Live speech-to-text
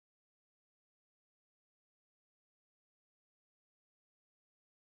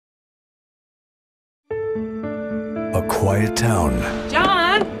a quiet town.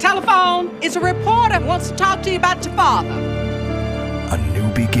 John, telephone. It's a reporter who wants to talk to you about your father. A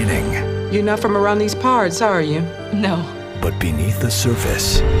new beginning. You're not from around these parts, are you? No. But beneath the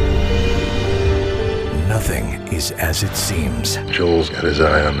surface, nothing is as it seems. Joel's got his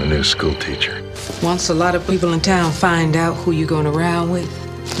eye on the new school teacher. Once a lot of people in town find out who you're going around with,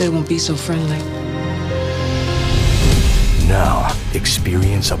 they won't be so friendly. Now,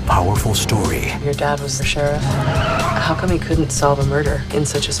 experience a powerful story Your dad was the sheriff. How come he couldn't solve a murder in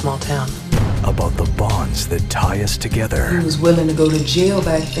such a small town? about the bonds that tie us together He was willing to go to jail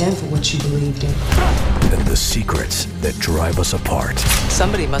back then for what you believed in. and the secrets that drive us apart.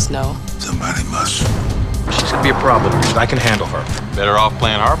 Somebody must know. Somebody must. She's gonna be a problem, but I can handle her. Better off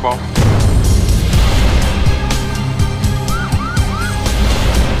playing hardball.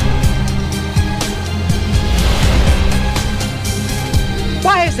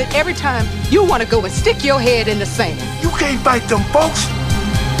 Why is it every time you want to go and stick your head in the sand? You can't fight them folks.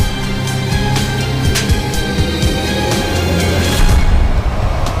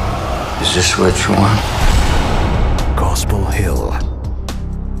 Is this what you want? Gospel Hill.